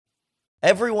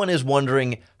Everyone is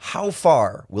wondering, how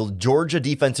far will Georgia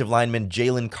defensive lineman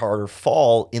Jalen Carter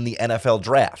fall in the NFL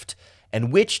draft?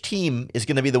 And which team is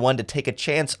going to be the one to take a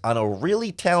chance on a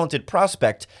really talented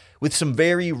prospect with some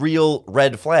very real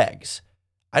red flags?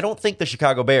 I don't think the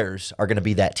Chicago Bears are going to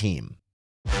be that team.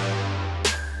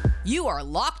 You are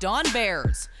Locked On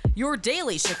Bears, your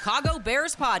daily Chicago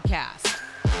Bears podcast.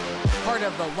 Part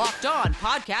of the Locked On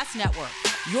Podcast Network,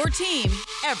 your team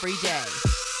every day.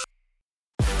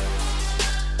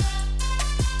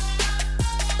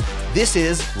 This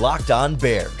is Locked On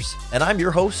Bears, and I'm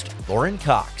your host, Lauren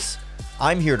Cox.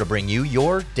 I'm here to bring you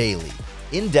your daily,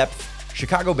 in-depth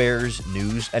Chicago Bears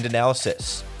news and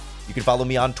analysis. You can follow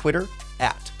me on Twitter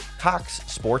at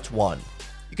CoxSports1.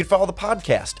 You can follow the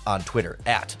podcast on Twitter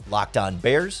at Locked On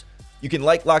Bears. You can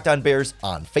like Locked On Bears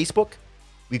on Facebook.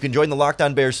 You can join the Locked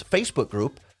On Bears Facebook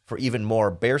group for even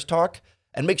more Bears talk.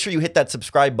 And make sure you hit that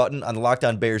subscribe button on the Locked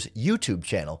On Bears YouTube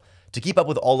channel to keep up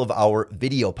with all of our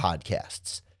video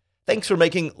podcasts. Thanks for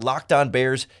making Locked On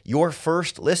Bears your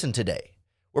first listen today.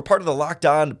 We're part of the Locked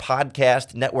On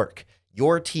Podcast Network,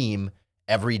 your team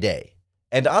every day.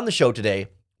 And on the show today,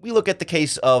 we look at the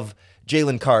case of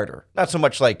Jalen Carter. Not so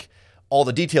much like all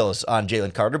the details on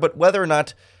Jalen Carter, but whether or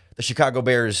not the Chicago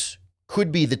Bears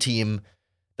could be the team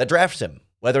that drafts him,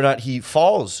 whether or not he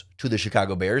falls to the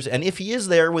Chicago Bears, and if he is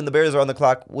there when the Bears are on the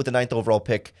clock with the 9th overall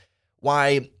pick,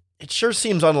 why it sure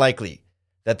seems unlikely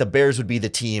that the Bears would be the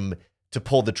team to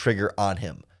pull the trigger on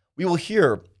him. We will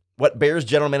hear what Bears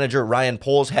general manager Ryan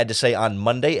Poles had to say on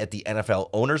Monday at the NFL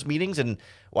owners meetings, and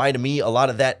why, to me, a lot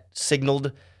of that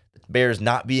signaled Bears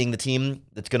not being the team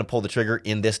that's going to pull the trigger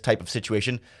in this type of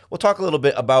situation. We'll talk a little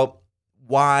bit about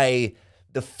why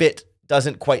the fit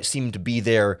doesn't quite seem to be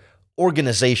there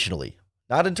organizationally.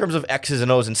 Not in terms of X's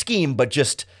and O's and scheme, but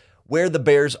just where the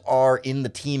Bears are in the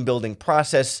team building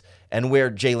process and where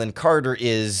Jalen Carter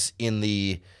is in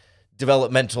the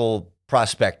developmental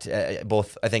prospect,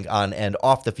 both, I think, on and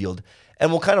off the field.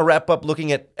 And we'll kind of wrap up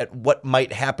looking at what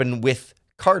might happen with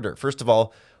Carter. First of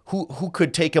all, who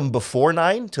could take him before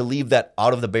 9 to leave that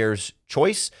out of the Bears'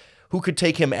 choice? Who could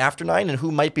take him after 9? And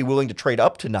who might be willing to trade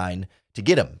up to 9 to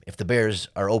get him if the Bears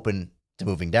are open to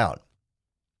moving down?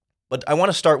 But I want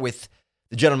to start with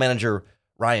the general manager,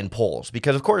 Ryan Poles,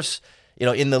 because, of course, you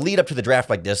know, in the lead up to the draft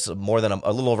like this, more than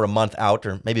a little over a month out,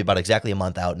 or maybe about exactly a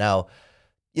month out now,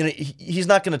 you know, he's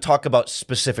not going to talk about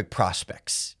specific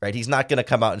prospects, right? He's not going to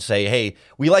come out and say, hey,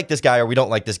 we like this guy or we don't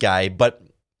like this guy, but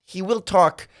he will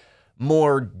talk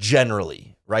more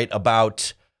generally, right,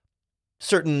 about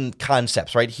certain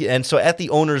concepts, right? And so at the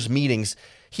owners' meetings,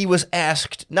 he was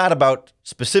asked not about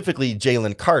specifically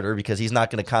Jalen Carter, because he's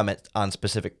not going to comment on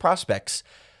specific prospects,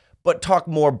 but talk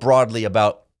more broadly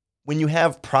about when you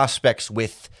have prospects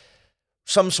with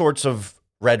some sorts of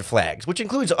red flags, which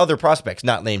includes other prospects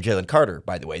not named Jalen Carter,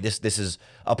 by the way. This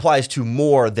applies to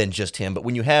more than just him. But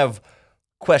when you have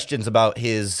questions about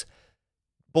his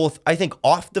both, I think,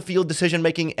 off the field decision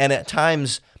making and at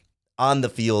times on the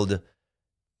field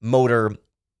motivation,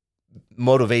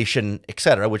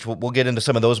 etc., which we'll get into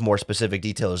some of those more specific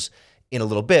details in a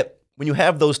little bit. When you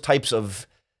have those types of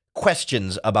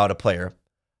questions about a player,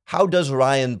 how does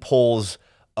Ryan Poles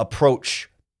approach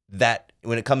that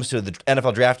when it comes to the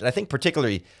NFL draft, and I think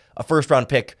particularly a first-round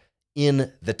pick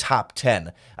in the top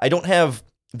 10? I don't have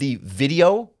the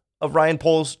video of Ryan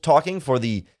Poles talking for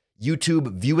the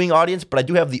YouTube viewing audience, but I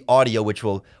do have the audio, which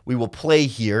we will play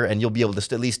here, and you'll be able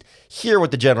to at least hear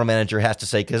what the general manager has to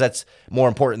say, because that's more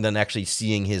important than actually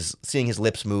seeing his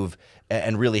lips move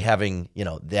and really having, you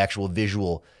know, the actual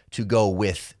visual to go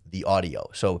with the audio.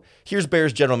 So here's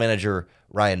Bears general manager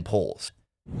Ryan Poles.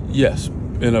 Yes,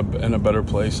 in a better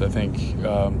place. I think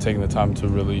taking the time to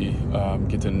really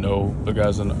get to know the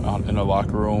guys in a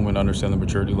locker room and understand the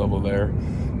maturity level there.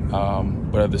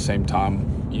 But at the same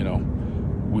time, you know,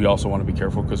 we also want to be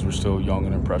careful because we're still young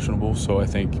and impressionable. So I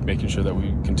think making sure that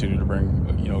we continue to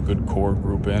bring, you know, a good core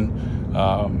group in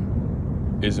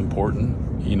is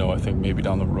important. You know, I think maybe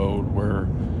down the road where,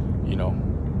 you know,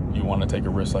 you want to take a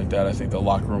risk like that, I think the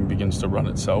locker room begins to run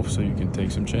itself, so you can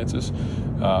take some chances.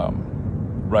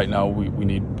 Right now, we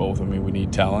need both. I mean, we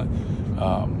need talent,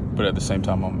 but at the same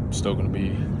time, I'm still going to be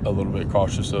a little bit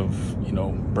cautious of, you know,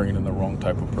 bringing in the wrong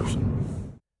type of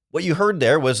person. What you heard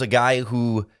there was a guy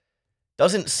who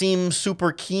doesn't seem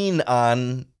super keen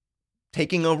on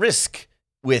taking a risk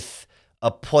with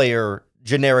a player,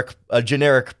 a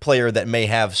generic player that may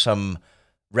have some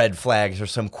red flags or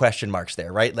some question marks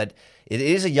there, right? That it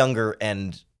is a younger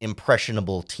and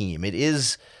impressionable team. It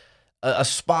is a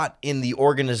spot in the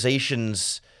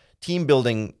organization's team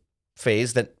building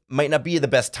phase that might not be the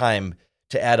best time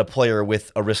to add a player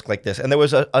with a risk like this. And there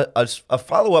was a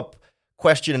follow-up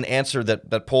question and answer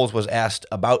that Poles was asked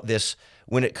about this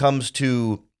when it comes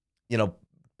to,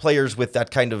 players with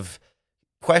that kind of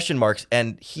question marks.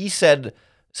 And he said,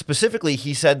 specifically,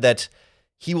 that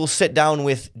he will sit down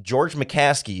with George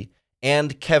McCaskey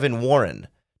and Kevin Warren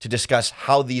to discuss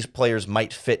how these players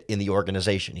might fit in the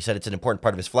organization. He said it's an important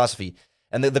part of his philosophy.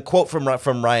 And the quote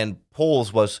from Ryan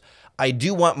Poles was, "I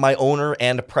do want my owner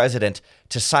and president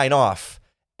to sign off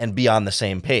and be on the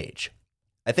same page."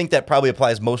 I think that probably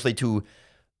applies mostly to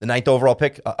the 9th overall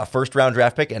pick, a first-round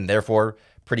draft pick, and therefore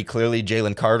pretty clearly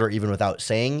Jalen Carter, even without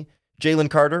saying Jalen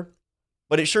Carter.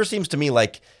 But it sure seems to me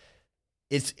like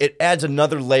it adds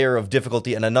another layer of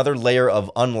difficulty and another layer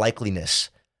of unlikeliness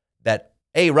that,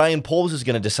 A, Ryan Poles is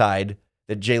going to decide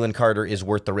that Jalen Carter is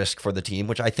worth the risk for the team,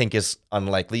 which I think is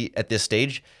unlikely at this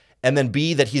stage, and then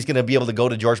B, that he's going to be able to go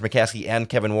to George McCaskey and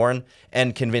Kevin Warren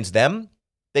and convince them,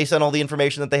 based on all the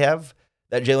information that they have,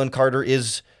 that Jalen Carter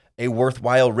is a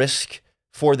worthwhile risk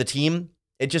for the team.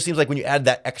 It just seems like when you add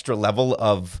that extra level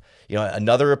of,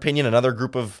 another opinion, another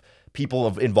group of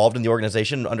people involved in the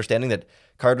organization, understanding that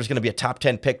Carter's going to be a top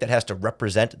 10 pick that has to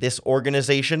represent this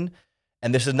organization.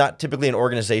 And this is not typically an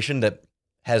organization that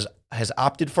has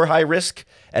opted for high risk,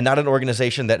 and not an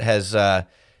organization that has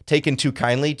taken too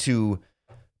kindly to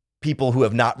people who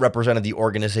have not represented the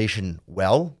organization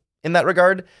well in that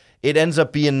regard. It ends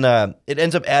up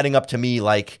adding up to me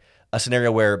like a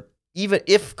scenario where even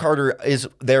if Carter is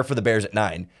there for the Bears at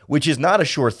 9, which is not a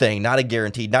sure thing, not a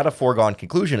guaranteed, not a foregone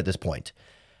conclusion at this point,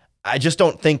 I just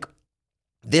don't think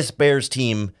this Bears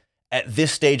team at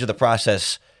this stage of the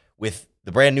process, with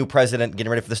the brand new president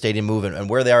getting ready for the stadium move and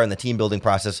where they are in the team building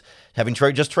process, having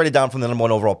just traded down from the number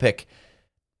 1 overall pick,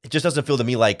 it just doesn't feel to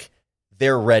me like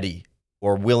they're ready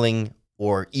or willing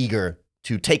or eager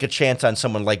to take a chance on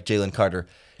someone like Jalen Carter,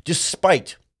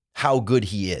 despite how good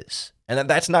he is. And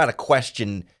that's not a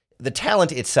question. The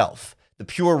talent itself, the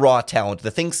pure raw talent,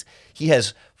 the things he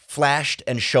has flashed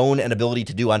and shown an ability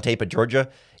to do on tape at Georgia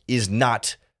is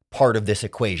not part of this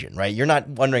equation, right? You're not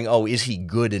wondering, is he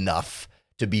good enough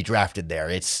to be drafted there?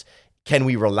 It's, can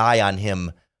we rely on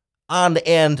him on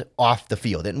and off the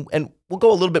field? And we'll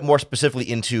go a little bit more specifically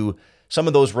into some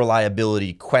of those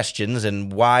reliability questions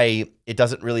and why it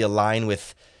doesn't really align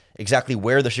with exactly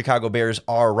where the Chicago Bears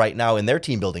are right now in their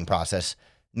team building process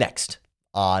next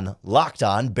on Locked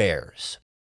On Bears.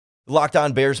 The Locked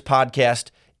On Bears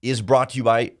podcast is brought to you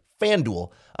by FanDuel,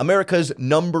 America's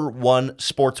 #1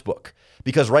 sportsbook.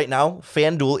 Because right now,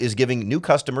 FanDuel is giving new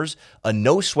customers a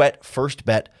no-sweat first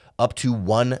bet up to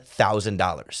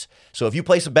 $1,000. So if you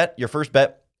place your first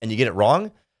bet, and you get it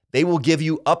wrong, they will give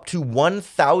you up to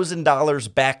 $1,000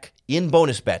 back in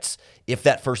bonus bets if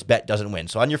that first bet doesn't win.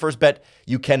 So on your first bet,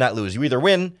 you cannot lose. You either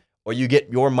win or you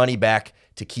get your money back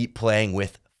to keep playing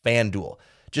with FanDuel.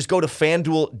 Just go to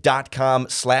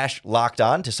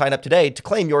FanDuel.com/lockedon to sign up today to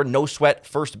claim your no-sweat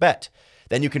first bet.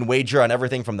 Then you can wager on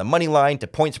everything from the money line to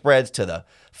point spreads to the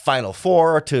Final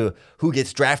Four to who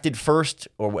gets drafted first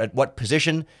or at what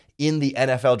position in the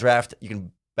NFL draft. You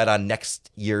can bet on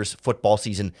next year's football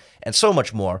season and so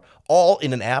much more, all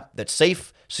in an app that's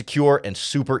safe, secure, and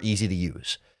super easy to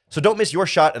use. So don't miss your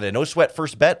shot at a no-sweat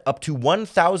first bet up to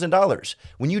 $1,000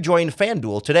 when you join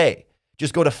FanDuel today.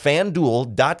 Just go to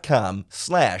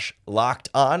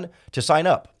FanDuel.com/lockedon to sign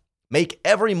up. Make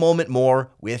every moment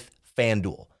more with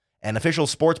FanDuel, an official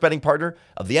sports betting partner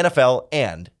of the NFL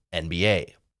and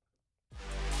NBA.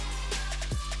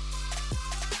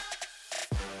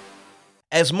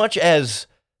 As much as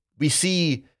we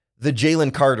see the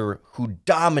Jalen Carter who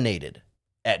dominated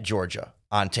at Georgia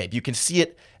on tape, you can see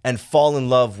it and fall in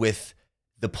love with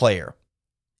the player.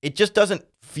 It just doesn't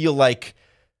feel like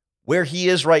where he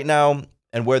is right now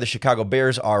and where the Chicago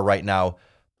Bears are right now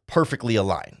perfectly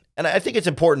align. And I think it's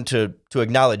important to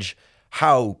acknowledge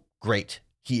how great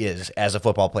he is as a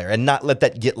football player and not let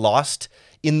that get lost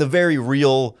in the very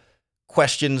real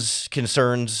questions,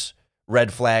 concerns,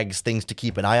 red flags, things to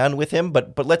keep an eye on with him.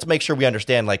 But let's make sure we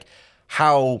understand like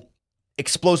how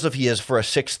explosive he is for a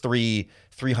 6'3",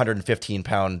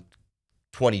 315-pound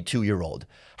 22-year-old,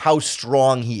 how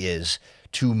strong he is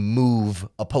to move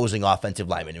opposing offensive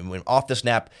linemen. And when off the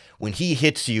snap, when he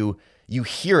hits you, you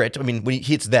hear it. I mean, when he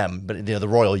hits them, but the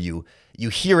royal you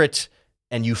hear it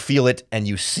and you feel it and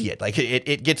you see it. Like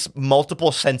it gets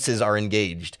multiple senses are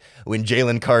engaged when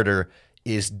Jalen Carter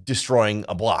is destroying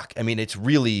a block. I mean, it's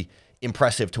really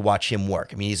impressive to watch him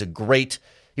work. I mean,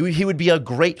 he would be a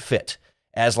great fit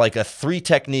as like a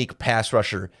 3-technique pass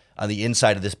rusher on the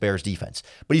inside of this Bears defense.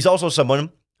 But he's also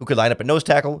someone who could line up at nose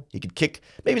tackle. He could kick,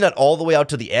 maybe not all the way out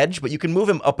to the edge, but you can move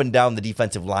him up and down the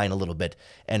defensive line a little bit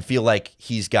and feel like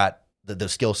he's got the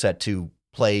skill set to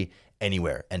play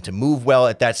anywhere. And to move well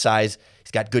at that size,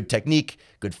 he's got good technique,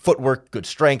 good footwork, good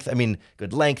strength. I mean,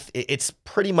 good length. It's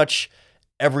pretty much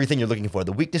everything you're looking for.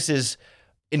 The weaknesses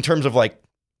in terms of like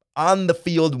on the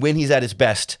field when he's at his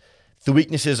best, the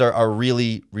weaknesses are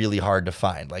really, really hard to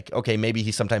find. Like, okay, maybe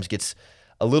he sometimes gets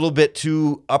a little bit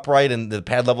too upright and the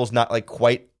pad level's not like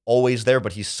quite always there,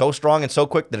 but he's so strong and so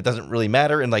quick that it doesn't really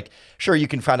matter. And like, sure, you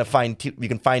can kind of fine tune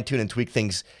and tweak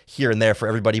things here and there for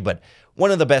everybody, but one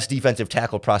of the best defensive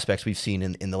tackle prospects we've seen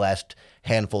in the last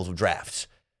handfuls of drafts.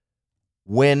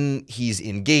 When he's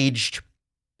engaged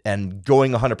and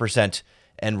going 100%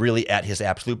 and really at his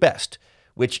absolute best,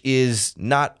 which is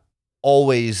not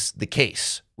always the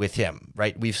case with him,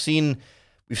 right? We've seen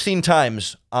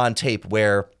times on tape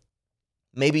where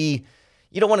maybe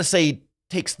you don't want to say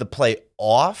takes the play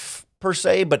off per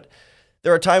se, but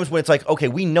there are times when it's like, okay,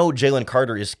 we know Jalen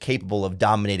Carter is capable of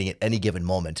dominating at any given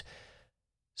moment.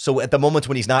 So at the moments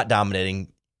when he's not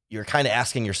dominating, you're kind of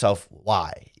asking yourself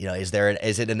why. You know, is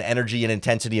it an energy and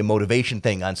intensity and motivation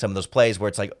thing on some of those plays where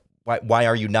it's like, why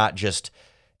are you not just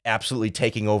absolutely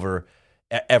taking over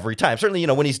every time? Certainly, you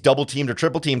know, when he's double teamed or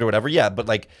triple teamed or whatever, yeah. But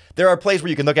like, there are plays where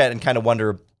you can look at it and kind of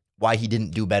wonder why he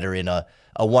didn't do better in a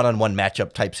one-on-one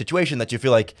matchup type situation that you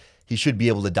feel like he should be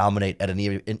able to dominate at an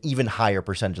even higher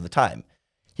percentage of the time.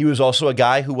 He was also a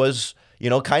guy who was, you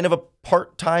know, kind of a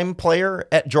part-time player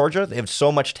at Georgia. They have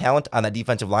so much talent on that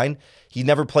defensive line. He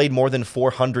never played more than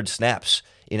 400 snaps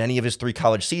in any of his 3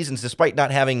 college seasons, despite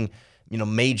not having, you know,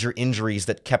 major injuries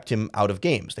that kept him out of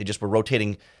games. They just were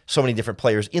rotating so many different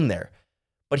players in there.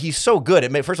 But he's so good.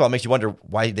 First of all, it makes you wonder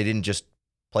why they didn't just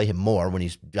play him more when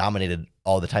he's dominated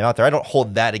all the time out there. I don't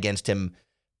hold that against him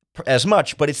as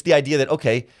much, but it's the idea that,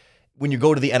 okay, when you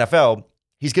go to the NFL,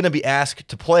 he's going to be asked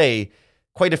to play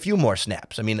quite a few more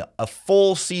snaps. I mean, a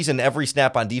full season, every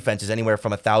snap on defense is anywhere from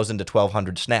 1,000 to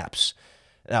 1,200 snaps.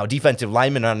 Now, defensive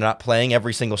linemen are not playing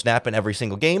every single snap in every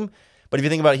single game, but if you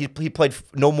think about it, he played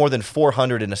no more than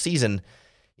 400 in a season.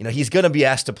 You know, he's going to be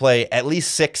asked to play at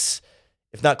least 6,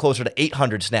 if not closer to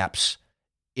 800 snaps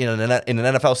in an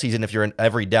NFL season if you're an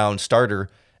every down starter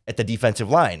at the defensive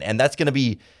line. And that's going to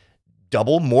be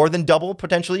more than double,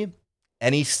 potentially,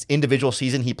 any individual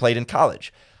season he played in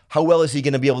college. How well is he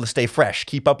going to be able to stay fresh,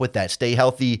 keep up with that, stay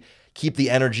healthy, keep the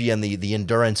energy and the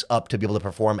endurance up to be able to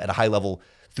perform at a high level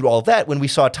through all of that, when we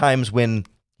saw times when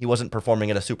he wasn't performing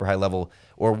at a super high level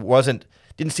or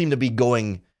didn't seem to be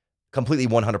going completely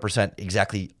 100%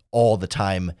 exactly all the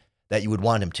time that you would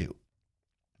want him to.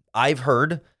 I've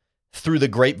heard through the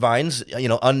grapevines, you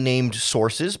know, unnamed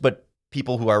sources, but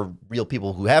people who are real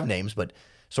people who have names, but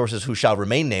sources who shall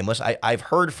remain nameless. I've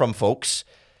heard from folks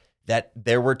that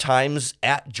there were times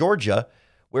at Georgia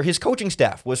where his coaching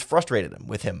staff was frustrated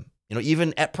with him, you know,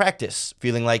 even at practice,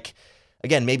 feeling like,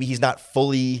 again, maybe he's not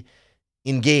fully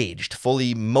engaged,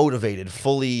 fully motivated,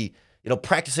 fully, you know,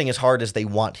 practicing as hard as they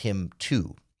want him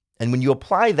to. And when you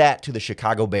apply that to the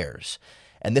Chicago Bears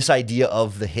and this idea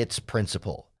of the hits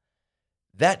principle,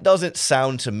 that doesn't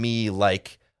sound to me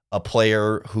like a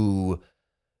player who,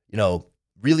 you know,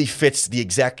 really fits the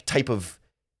exact type of,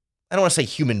 I don't want to say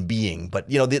human being, but,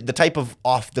 you know, the type of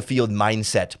off-the-field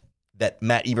mindset that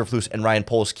Matt Eberflus and Ryan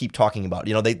Poles keep talking about.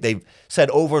 You know, they've said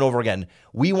over and over again,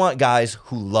 we want guys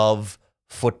who love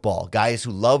football, guys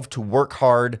who love to work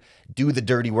hard, do the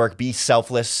dirty work, be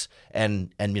selfless,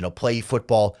 and you know, play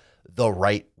football the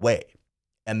right way.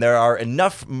 And there are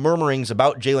enough murmurings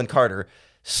about Jalen Carter,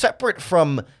 separate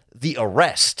from the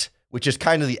arrest, which is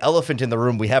kind of the elephant in the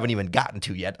room we haven't even gotten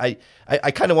to yet.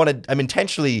 I'm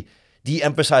intentionally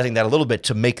de-emphasizing that a little bit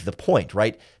to make the point,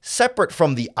 right? Separate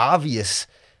from the obvious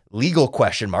legal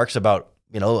question marks about,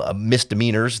 you know,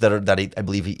 misdemeanors that I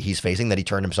believe he's facing, that he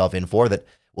turned himself in for, that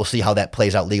we'll see how that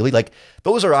plays out legally. Like,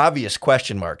 those are obvious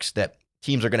question marks that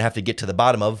teams are going to have to get to the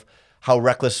bottom of. How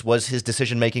reckless was his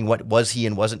decision-making? What was he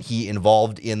and wasn't he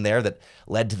involved in there that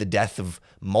led to the death of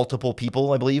multiple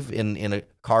people, I believe, in a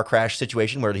car crash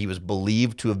situation where he was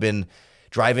believed to have been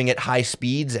driving at high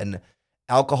speeds, and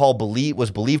alcohol was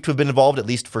believed to have been involved, at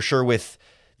least for sure, with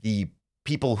the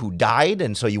people who died.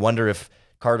 And so you wonder if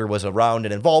Carter was around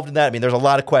and involved in that. I mean, there's a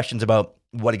lot of questions about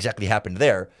what exactly happened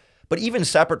there. But even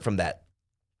separate from that,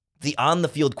 the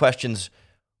on-the-field questions,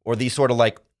 or these sort of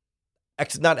like,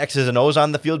 not X's and O's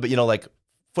on the field, but, you know, like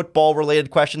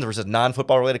football-related questions versus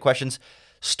non-football-related questions,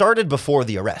 started before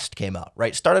the arrest came out,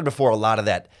 right? Started before a lot of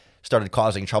that started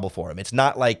causing trouble for him. It's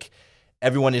not like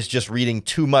everyone is just reading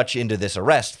too much into this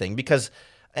arrest thing, because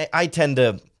I tend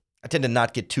to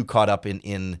not get too caught up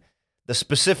in the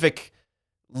specific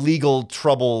legal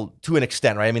trouble to an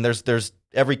extent, right? I mean,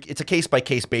 it's a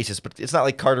case-by-case basis, but it's not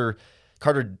like Carter,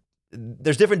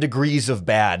 there's different degrees of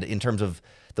bad in terms of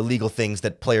the legal things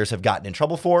that players have gotten in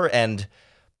trouble for, and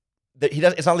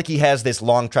it's not like he has this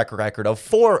long track record of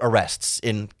 4 arrests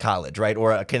in college, right?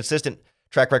 Or a consistent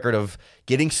track record of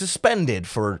getting suspended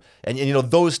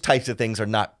and those types of things are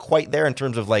not quite there in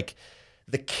terms of like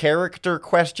the character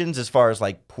questions as far as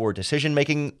like poor decision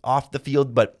making off the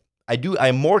field. But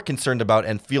I'm more concerned about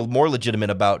and feel more legitimate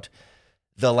about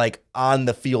the like on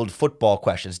the field football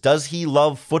questions. Does he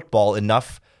love football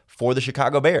enough for the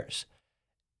Chicago Bears?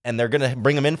 And they're going to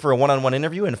bring him in for a one-on-one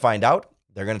interview and find out.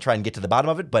 They're going to try and get to the bottom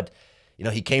of it, but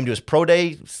he came to his pro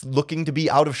day looking to be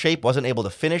out of shape, wasn't able to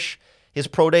finish his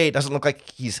pro day. It doesn't look like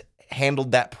he's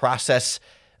handled that process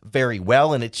very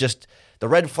well, and it's just the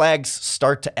red flags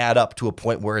start to add up to a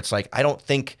point where it's like, I don't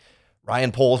think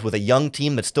Ryan Poles, with a young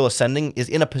team that's still ascending, is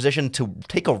in a position to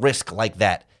take a risk like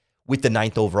that with the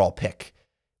 9th overall pick,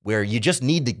 where you just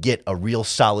need to get a real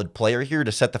solid player here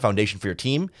to set the foundation for your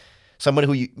team, someone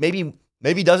who maybe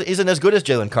isn't as good as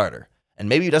Jalen Carter, and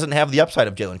maybe doesn't have the upside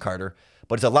of Jalen Carter,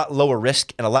 but it's a lot lower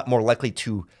risk and a lot more likely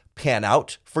to pan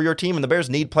out for your team. And the Bears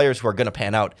need players who are going to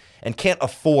pan out and can't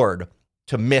afford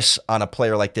to miss on a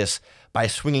player like this by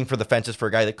swinging for the fences for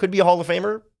a guy that could be a Hall of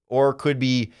Famer or could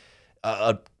be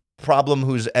a problem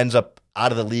who ends up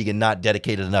out of the league and not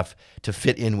dedicated enough to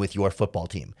fit in with your football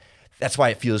team. That's why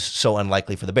it feels so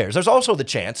unlikely for the Bears. There's also the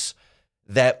chance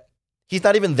that he's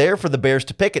not even there for the Bears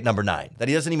to pick at number 9, that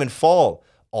he doesn't even fall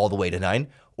all the way to 9,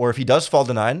 or if he does fall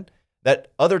to 9,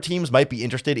 that other teams might be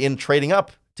interested in trading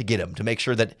up to get him, to make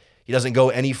sure that he doesn't go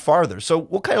any farther. So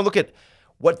we'll kind of look at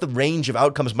what the range of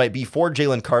outcomes might be for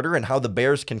Jalen Carter and how the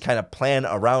Bears can kind of plan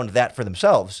around that for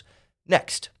themselves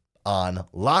next on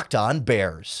Locked On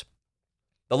Bears.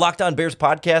 The Locked On Bears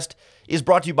podcast is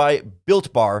brought to you by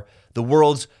Built Bar, the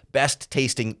world's best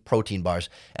tasting protein bars.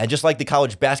 And just like the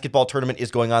college basketball tournament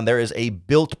is going on, there is a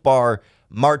Built Bar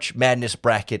March Madness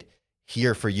bracket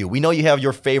here for you. We know you have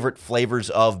your favorite flavors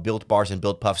of Built Bars and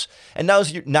Built Puffs, and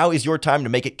now is your time to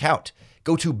make it count.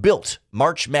 Go to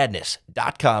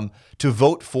BuiltMarchMadness.com to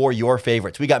vote for your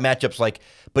favorites. We got matchups like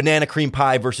banana cream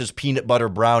pie versus peanut butter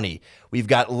brownie. We've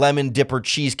got lemon dipper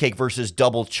cheesecake versus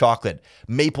double chocolate,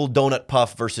 maple donut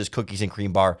puff versus cookies and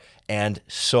cream bar, and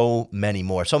so many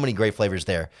more. So many great flavors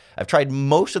there. I've tried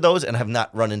most of those and have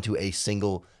not run into a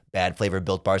single bad flavor of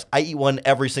Built Bars. I eat one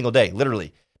every single day,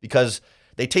 literally, because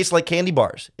they taste like candy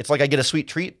bars. It's like I get a sweet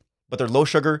treat, but they're low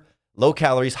sugar, low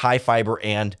calories, high fiber,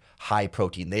 and high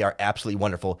protein. They are absolutely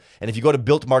wonderful. And if you go to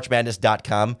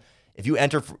BuiltMarchMadness.com, if you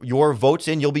enter your votes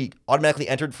in, you'll be automatically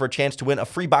entered for a chance to win a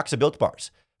free box of Built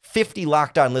Bars. 50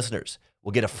 Locked On listeners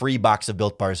will get a free box of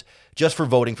Built Bars just for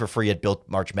voting for free at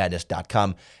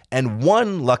BuiltMarchMadness.com. And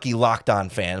one lucky Locked On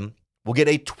fan will get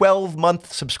a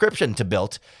 12-month subscription to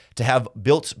Built to have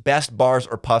Built's best bars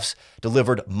or puffs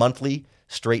delivered monthly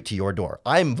straight to your door.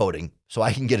 I'm voting so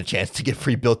I can get a chance to get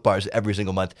free Built Bars every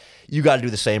single month. You got to do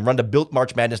the same. Run to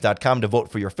BuiltMarchMadness.com to vote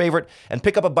for your favorite and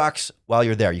pick up a box while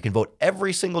you're there. You can vote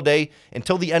every single day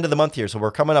until the end of the month here, so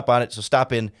we're coming up on it, so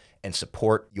stop in and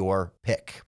support your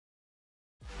pick.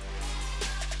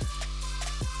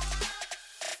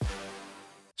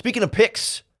 Speaking of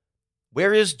picks,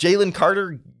 where is Jalen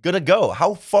Carter going to go?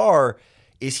 How far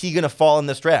is he going to fall in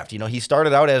this draft? He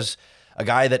started out as a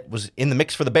guy that was in the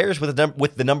mix for the Bears with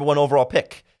the number 1 overall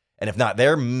pick. And if not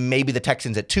there, maybe the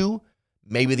Texans at 2,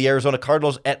 maybe the Arizona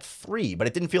Cardinals at 3. But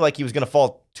it didn't feel like he was going to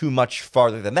fall too much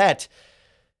farther than that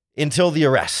until the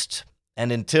arrest,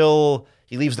 and until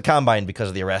he leaves the combine because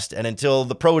of the arrest, and until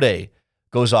the pro day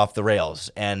goes off the rails.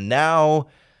 And now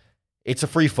it's a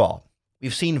free fall.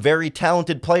 We've seen very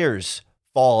talented players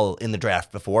fall in the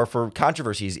draft before for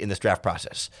controversies in this draft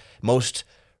process. Most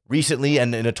recently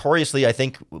and notoriously, I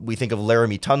think we think of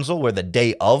Laramie Tunsil, where the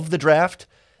day of the draft,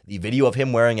 the video of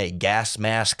him wearing a gas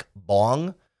mask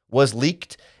bong was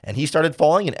leaked, and he started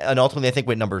falling, and ultimately I think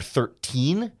went number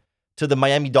 13 to the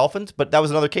Miami Dolphins. But that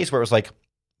was another case where it was like,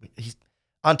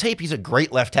 on tape, he's a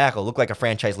great left tackle, looked like a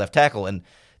franchise left tackle, and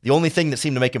the only thing that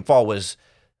seemed to make him fall was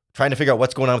trying to figure out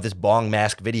what's going on with this bong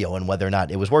mask video and whether or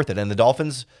not it was worth it. And the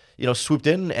Dolphins, swooped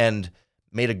in and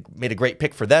made a great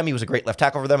pick for them. He was a great left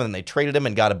tackle for them, and then they traded him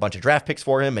and got a bunch of draft picks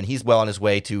for him, and he's well on his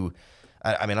way to,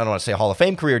 I don't want to say a Hall of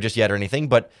Fame career just yet or anything,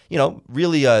 but,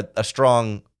 really a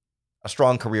strong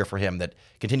career for him that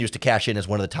continues to cash in as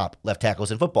one of the top left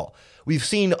tackles in football. We've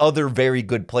seen other very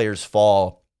good players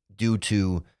fall due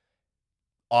to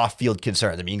off-field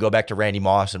concerns. I mean, you can go back to Randy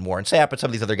Moss and Warren Sapp and some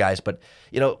of these other guys, but,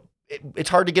 it's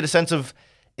hard to get a sense of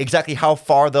exactly how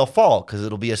far they'll fall because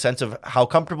it'll be a sense of how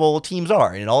comfortable teams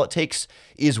are. And all it takes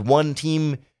is one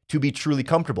team to be truly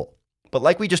comfortable. But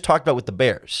like we just talked about with the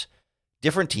Bears,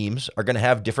 different teams are going to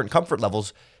have different comfort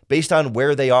levels based on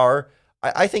where they are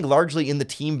I think largely in the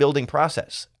team building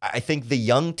process. I think the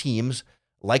young teams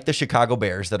like the Chicago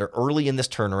Bears that are early in this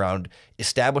turnaround,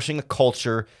 establishing a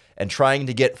culture and trying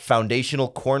to get foundational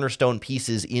cornerstone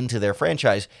pieces into their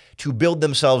franchise to build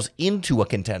themselves into a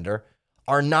contender,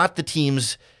 are not the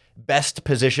teams best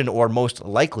positioned or most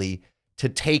likely to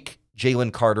take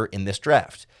Jalen Carter in this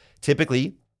draft.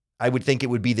 Typically, I would think it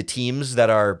would be the teams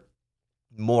that are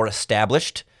more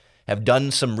established, have done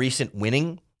some recent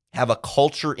winning, have a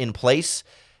culture in place,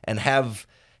 and have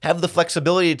the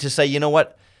flexibility to say, you know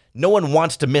what, no one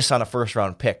wants to miss on a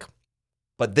first-round pick.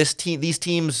 But these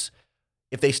teams,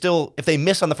 if they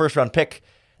miss on the first-round pick,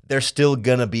 they're still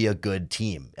going to be a good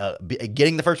team.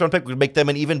 Getting the first-round pick would make them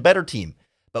an even better team.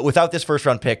 But without this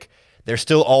first-round pick, they're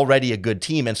still already a good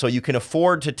team. And so you can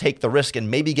afford to take the risk and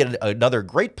maybe get another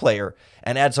great player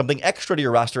and add something extra to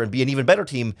your roster and be an even better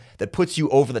team that puts you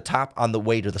over the top on the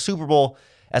way to the Super Bowl,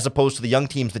 as opposed to the young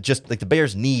teams that just, like the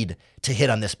Bears, need to hit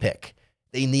on this pick.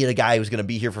 They need a guy who's going to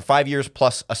be here for 5 years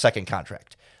plus a second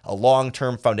contract, a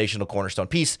long-term foundational cornerstone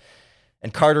piece.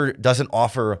 And Carter doesn't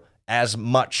offer as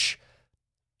much,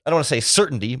 I don't want to say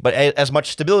certainty, but as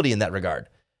much stability in that regard.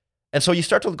 And so you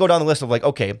start to go down the list of like,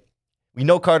 okay, we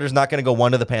know Carter's not going to go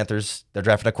 1 to the Panthers. They're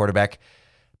drafting a quarterback.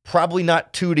 Probably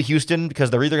not 2 to Houston because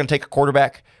they're either going to take a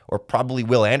quarterback or probably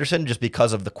Will Anderson just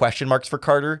because of the question marks for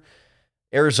Carter.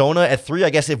 Arizona at 3, I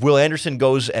guess if Will Anderson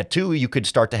goes at 2, you could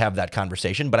start to have that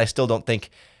conversation, but I still don't think,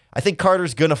 I think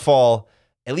Carter's going to fall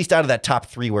at least out of that top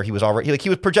 3 where he was already, he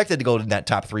was projected to go in that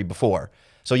top 3 before.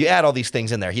 So you add all these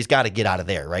things in there. He's got to get out of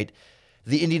there, right?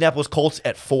 The Indianapolis Colts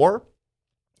at 4,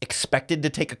 expected to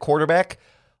take a quarterback.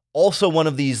 Also one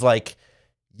of these like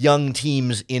young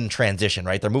teams in transition,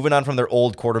 right? They're moving on from their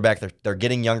old quarterback. They're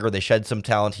getting younger. They shed some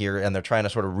talent here and they're trying to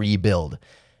sort of rebuild.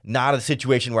 Not a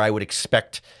situation where I would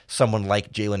expect someone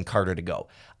like Jalen Carter to go.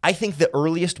 I think the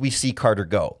earliest we see Carter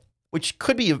go, which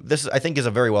could be, this I think is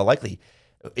a very well likely,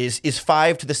 is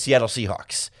 5 to the Seattle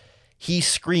Seahawks. He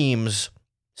screams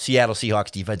Seattle Seahawks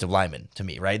defensive lineman to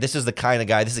me, right? This is the kind of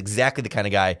guy, this is exactly the kind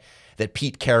of guy that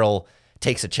Pete Carroll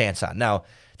takes a chance on. Now,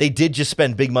 they did just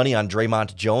spend big money on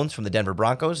Draymond Jones from the Denver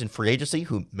Broncos in free agency,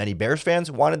 who many Bears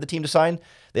fans wanted the team to sign.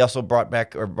 They also brought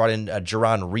in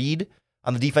Jaron Reed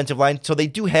on the defensive line. So they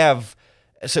do have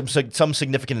some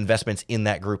significant investments in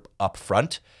that group up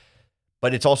front.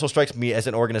 But it also strikes me as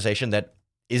an organization that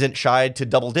isn't shy to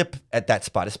double dip at that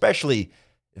spot, especially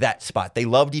that spot. They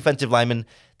love defensive linemen.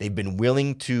 They've been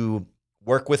willing to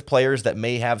work with players that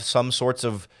may have some sorts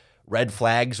of red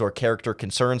flags or character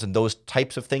concerns and those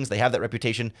types of things. They have that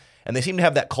reputation. And they seem to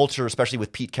have that culture, especially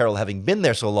with Pete Carroll having been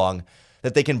there so long,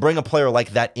 that they can bring a player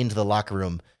like that into the locker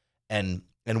room and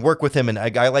work with him. And a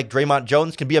guy like Draymond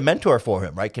Jones can be a mentor for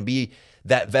him, right? Can be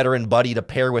that veteran buddy to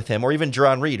pair with him, or even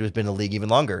Jaron Reed, who's been in the league even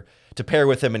longer, to pair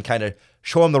with him and kind of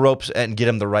show him the ropes and get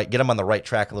him on the right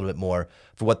track a little bit more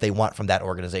for what they want from that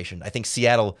organization. I think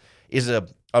Seattle is a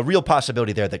real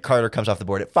possibility there that Carter comes off the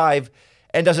board at 5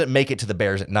 and doesn't make it to the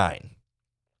Bears at 9.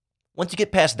 Once you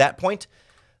get past that point,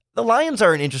 the Lions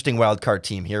are an interesting wild card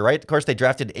team here, right? Of course, they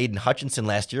drafted Aiden Hutchinson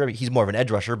last year. I mean, he's more of an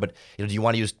edge rusher, but do you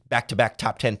want to use back-to-back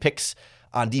top 10 picks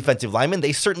on defensive linemen?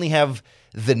 They certainly have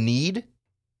the need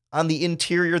on the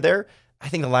interior there. I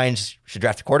think the Lions should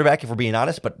draft a quarterback if we're being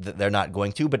honest, but they're not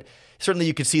going to. But certainly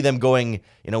you could see them going,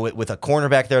 with a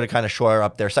cornerback there to kind of shore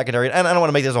up their secondary. And I don't want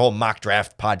to make this a whole mock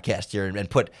draft podcast here and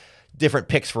put different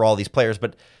picks for all these players,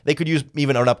 but they could use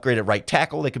even an upgrade at right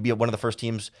tackle. They could be one of the first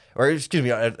teams, I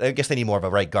guess they need more of a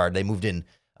right guard. They moved in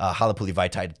Halapuli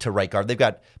Vaitai to right guard. They've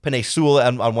got Penei Sewell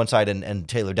on one side and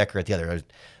Taylor Decker at the other.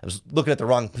 I was looking at the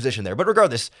wrong position there. But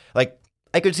regardless,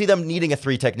 I could see them needing a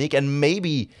 3 technique, and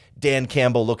maybe Dan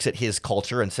Campbell looks at his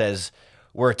culture and says,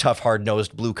 we're a tough,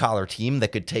 hard-nosed, blue-collar team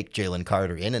that could take Jalen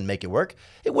Carter in and make it work.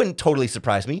 It wouldn't totally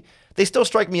surprise me. They still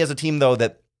strike me as a team, though,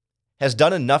 that has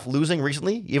done enough losing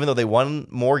recently, even though they won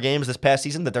more games this past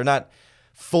season, that they're not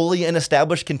fully an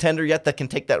established contender yet that can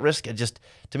take that risk.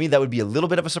 To me, that would be a little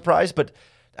bit of a surprise, but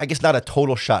I guess not a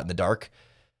total shot in the dark.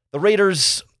 The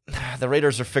Raiders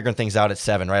are figuring things out at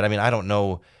 7, right? I mean, I don't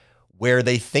know where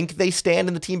they think they stand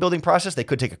in the team building process. They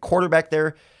could take a quarterback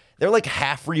there. They're like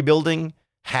half rebuilding,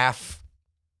 half,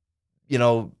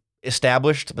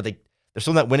 established, but they're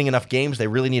still not winning enough games. They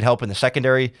really need help in the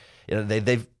secondary.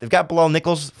 They've got Bilal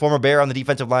Nichols, former Bear, on the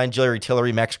defensive line, Jerry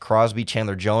Tillery, Max Crosby,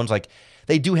 Chandler Jones.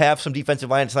 They do have some defensive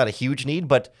line. It's not a huge need,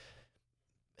 but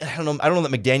I don't know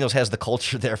that McDaniels has the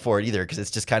culture there for it either, because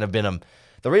it's just kind of been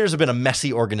the Raiders have been a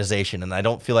messy organization, and I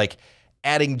don't feel like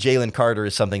adding Jalen Carter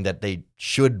is something that they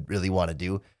should really want to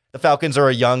do. The Falcons are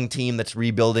a young team that's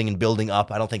rebuilding and building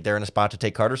up. I don't think they're in a spot to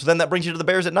take Carter. So then that brings you to the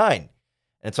Bears at 9.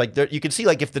 And it's like you can see,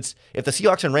 if the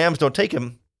Seahawks and Rams don't take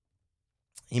him,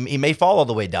 He may fall all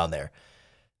the way down there.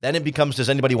 Then it becomes, does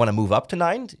anybody want to move up to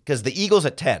 9? Because the Eagles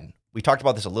at 10, we talked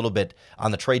about this a little bit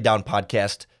on the Trade Down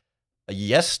podcast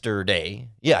yesterday.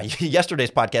 Yeah,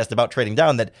 yesterday's podcast about trading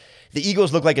down, that the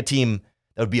Eagles look like a team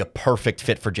that would be a perfect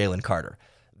fit for Jalen Carter.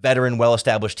 Veteran,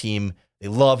 well-established team. They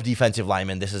love defensive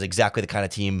linemen. This is exactly the kind of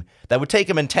team that would take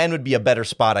him, and 10 would be a better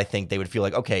spot. I think they would feel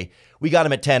like, okay, we got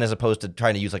him at 10 as opposed to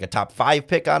trying to use like a top 5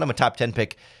 pick on him. A top 10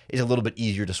 pick is a little bit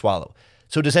easier to swallow.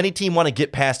 So does any team want to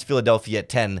get past Philadelphia at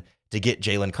 10 to get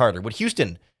Jalen Carter? Would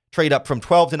Houston trade up from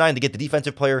 12 to 9 to get the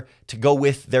defensive player to go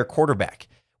with their quarterback?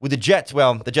 With the Jets,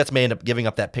 well, the Jets may end up giving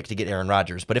up that pick to get Aaron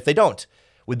Rodgers, but if they don't,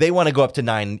 would they want to go up to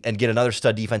 9 and get another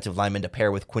stud defensive lineman to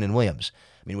pair with Quinnen Williams?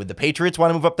 I mean, would the Patriots want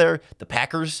to move up there? The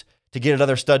Packers to get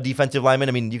another stud defensive lineman?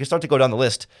 I mean, you can start to go down the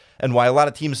list, and why a lot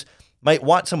of teams might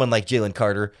want someone like Jalen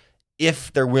Carter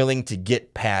if they're willing to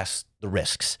get past the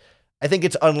risks. I think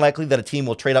it's unlikely that a team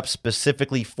will trade up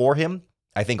specifically for him.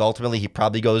 I think ultimately he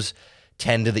probably goes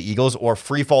 10 to the Eagles or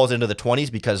free falls into the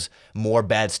 20s because more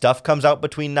bad stuff comes out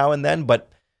between now and then, but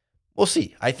we'll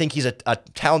see. I think he's a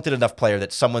talented enough player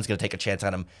that someone's going to take a chance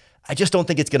on him. I just don't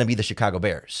think it's going to be the Chicago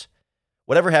Bears.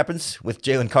 Whatever happens with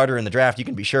Jalen Carter in the draft, you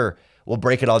can be sure we'll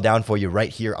break it all down for you right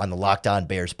here on the Locked On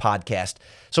Bears podcast.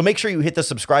 So make sure you hit the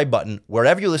subscribe button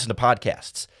wherever you listen to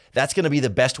podcasts. That's going to be the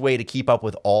best way to keep up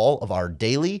with all of our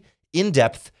daily,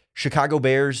 in-depth Chicago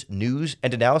Bears news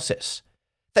and analysis.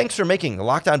 Thanks for making the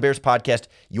Locked On Bears podcast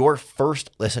your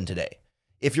first listen today.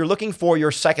 If you're looking for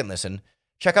your second listen,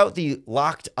 check out the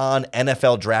Locked On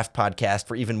NFL Draft podcast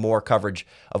for even more coverage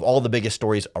of all the biggest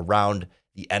stories around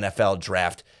the NFL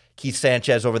Draft. Keith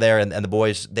Sanchez over there and the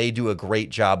boys, they do a great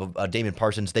job of Damian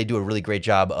Parsons. They do a really great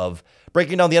job of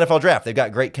breaking down the NFL Draft. They've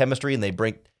got great chemistry, and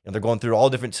they're going through all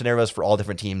different scenarios for all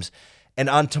different teams. And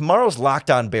on tomorrow's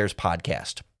Locked On Bears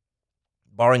podcast,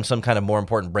 barring some kind of more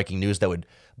important breaking news that would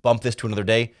bump this to another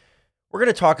day, we're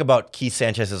going to talk about Keith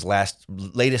Sanchez's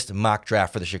latest mock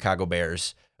draft for the Chicago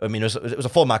Bears. I mean, it was a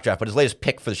full mock draft, but his latest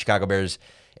pick for the Chicago Bears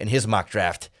in his mock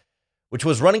draft, which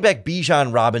was running back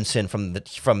Bijan Robinson from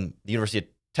the University of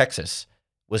Texas,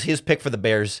 was his pick for the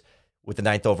Bears with the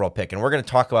 9th overall pick. And we're going to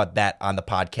talk about that on the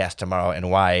podcast tomorrow and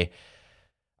why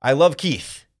I love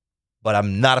Keith, but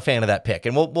I'm not a fan of that pick.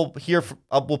 And we'll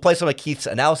play some of Keith's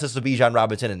analysis of Bijan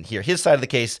Robinson and hear his side of the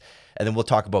case, and then we'll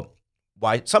talk about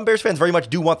why some Bears fans very much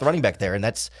do want the running back there, and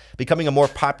that's becoming a more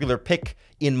popular pick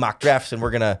in mock drafts, and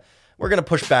we're gonna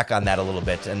push back on that a little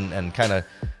bit and kind of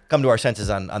come to our senses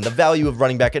on the value of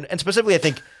running back, and specifically I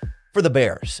think for the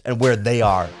Bears and where they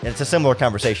are. And it's a similar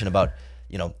conversation about,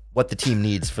 what the team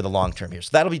needs for the long term here. So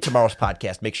that'll be tomorrow's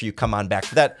podcast. Make sure you come on back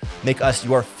for that. Make us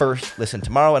your first listen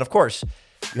tomorrow. And of course,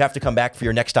 you have to come back for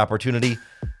your next opportunity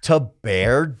to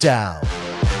bear down.